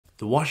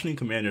The Washington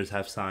Commanders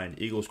have signed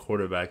Eagles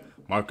quarterback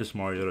Marcus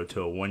Mariota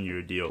to a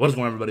one-year deal. What is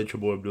going on, everybody? It's your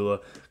boy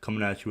Abdullah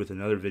coming at you with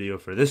another video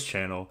for this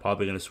channel.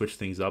 Probably going to switch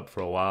things up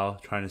for a while,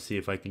 trying to see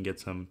if I can get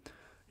some,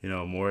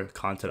 more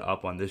content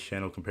up on this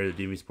channel compared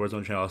to DMV Sports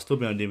Zone channel. I'll still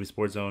be on DMV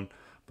Sports Zone,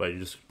 but you're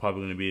just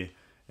probably going to be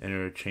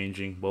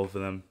interchanging both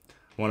of them.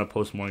 I want to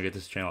post more and get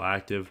this channel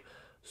active.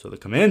 So the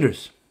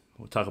Commanders,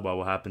 we'll talk about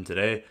what happened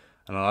today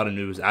and a lot of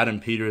news. Adam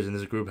Peters and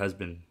this group has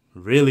been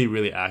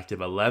really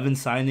active. 11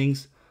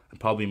 signings and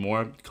probably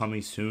more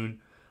coming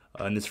soon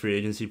in this free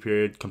agency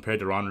period compared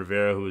to Ron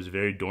Rivera, who was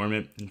very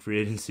dormant in free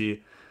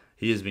agency.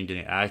 He has been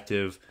getting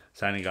active,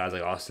 signing guys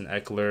like Austin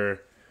Eckler,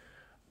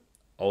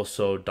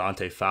 also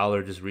Dante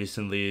Fowler just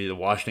recently, the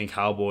Washington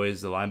Cowboys,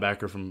 the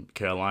linebacker from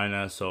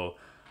Carolina. So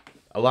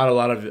a lot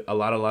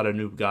of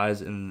new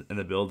guys in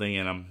the building,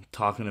 and I'm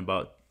talking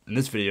about in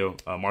this video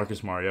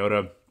Marcus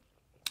Mariota.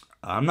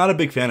 I'm not a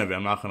big fan of it,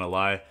 I'm not gonna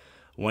lie.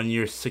 1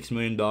 year, $6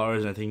 million,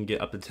 and I think you can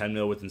get up to $10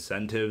 million with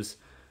incentives.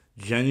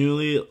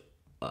 Genuinely,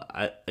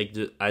 I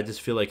just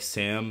feel like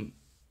Sam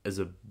is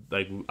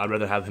I'd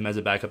rather have him as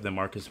a backup than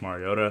Marcus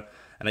Mariota.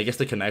 And I guess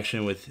the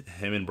connection with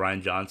him and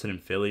Brian Johnson in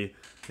Philly,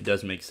 it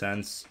does make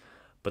sense.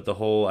 But the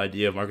whole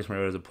idea of Marcus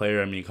Mariota as a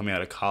player, I mean, coming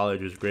out of college,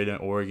 he was great in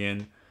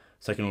Oregon,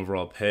 second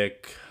overall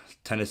pick.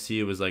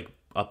 Tennessee was like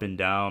up and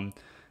down.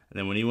 And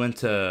then when he went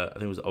to, I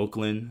think it was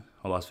Oakland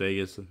or Las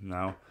Vegas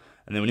now.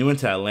 And then when he went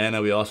to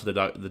Atlanta, we also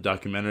did the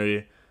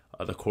documentary,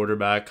 the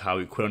quarterback, how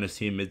he quit on his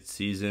team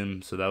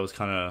mid-season. So that was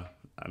kind of,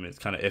 I mean, it's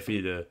kind of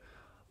iffy to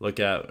look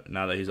at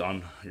now that he's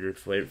on your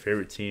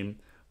favorite team.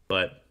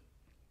 But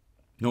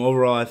no,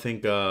 overall, I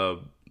think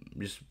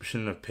you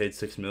shouldn't have paid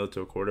 $6 million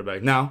to a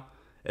quarterback. Now,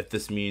 if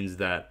this means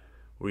that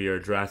we are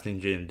drafting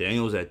Jaden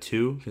Daniels at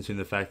 2, considering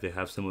the fact they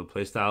have similar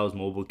play styles,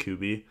 mobile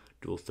QB,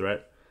 dual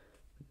threat,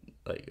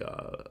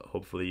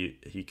 hopefully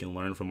he can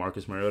learn from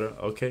Marcus Mariota.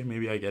 Okay,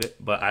 maybe I get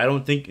it, but I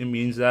don't think it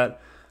means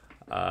that.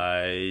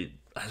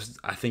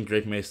 I think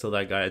Drake May is still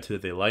that guy at 2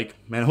 that they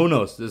like. Man, who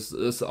knows?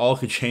 This all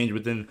could change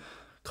within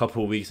a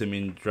couple of weeks. I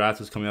mean,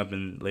 draft is coming up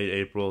in late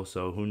April,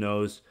 so who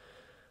knows?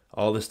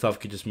 All this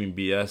stuff could just mean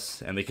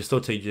BS, and they could still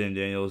take Jaden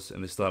Daniels,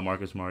 and they still have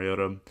Marcus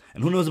Mariota.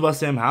 And who knows about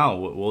Sam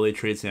Howell? Will they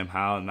trade Sam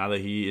Howell now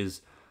that he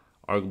is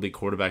arguably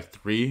quarterback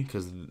 3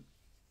 because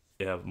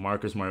they have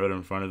Marcus Mariota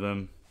in front of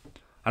him?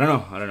 I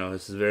don't know.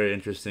 This is very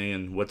interesting.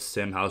 And what's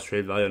Sam Howell's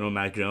trade value? I know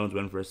Mac Jones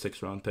went for a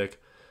 6th-round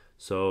pick,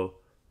 so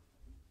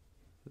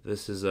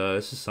this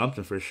is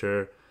something for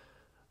sure.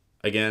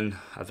 Again,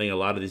 I think a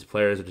lot of these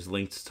players are just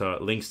links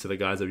to the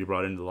guys that we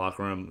brought into the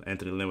locker room.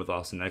 Anthony Lynn with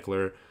Austin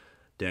Eckler,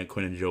 Dan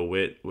Quinn and Joe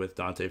Witt with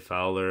Dante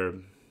Fowler,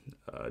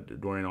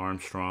 Dorian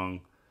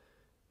Armstrong,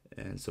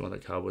 and some other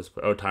Cowboys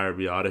players. Oh, Tyler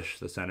Biotish,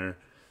 the center.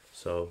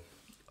 So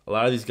a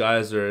lot of these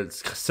guys are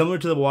similar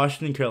to the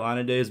Washington,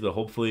 Carolina days, but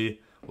hopefully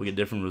we'll get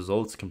different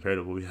results compared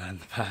to what we had in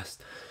the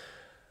past.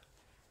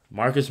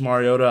 Marcus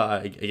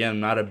Mariota,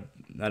 again, I'm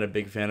not a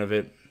big fan of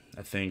it.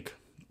 I think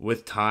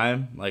with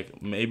time,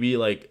 maybe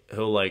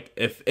he'll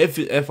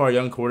if our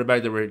young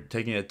quarterback that we're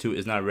taking at 2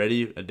 is not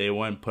ready at day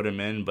 1, put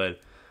him in. But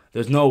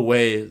there's no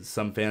way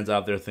some fans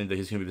out there think that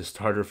he's gonna be the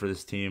starter for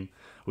this team.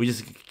 We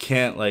just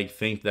can't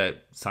think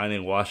that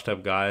signing washed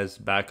up guys,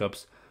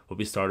 backups, will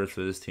be starters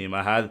for this team.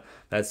 I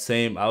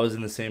was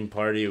in the same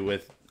party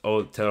with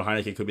Taylor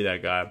Heineke could be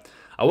that guy.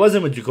 I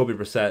wasn't with Jacoby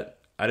Brissett.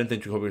 I didn't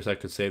think Jacoby Brissett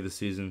could save the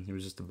season. He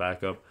was just a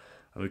backup.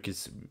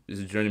 He's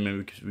a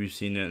journeyman. We've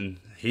seen it, and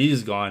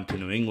he's gone to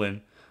New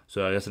England.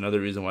 So I guess another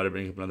reason why to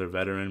bring up another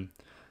veteran.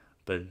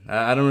 But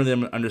I don't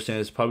really understand.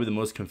 It's probably the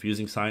most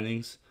confusing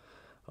signings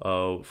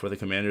for the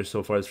Commanders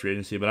so far as free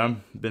agency. But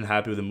I've been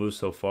happy with the moves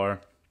so far.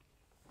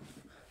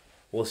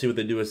 We'll see what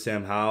they do with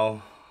Sam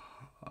Howell.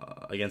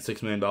 Again,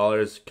 $6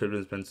 million could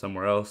have been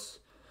somewhere else,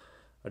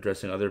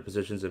 addressing other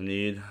positions of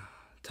need.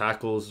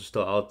 Tackles are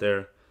still out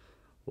there.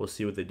 We'll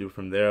see what they do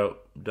from there.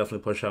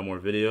 Definitely push out more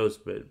videos.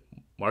 But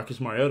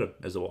Marcus Mariota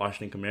as a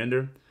Washington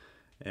Commander,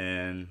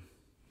 and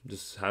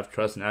just have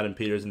trust in Adam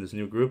Peters in this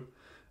new group,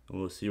 and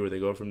we'll see where they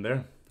go from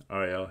there. All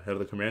right, y'all. Head of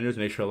the Commanders.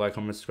 Make sure to like,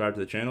 comment, subscribe to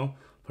the channel.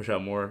 Push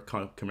out more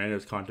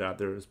Commanders content out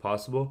there as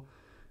possible.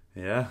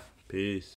 Yeah, peace.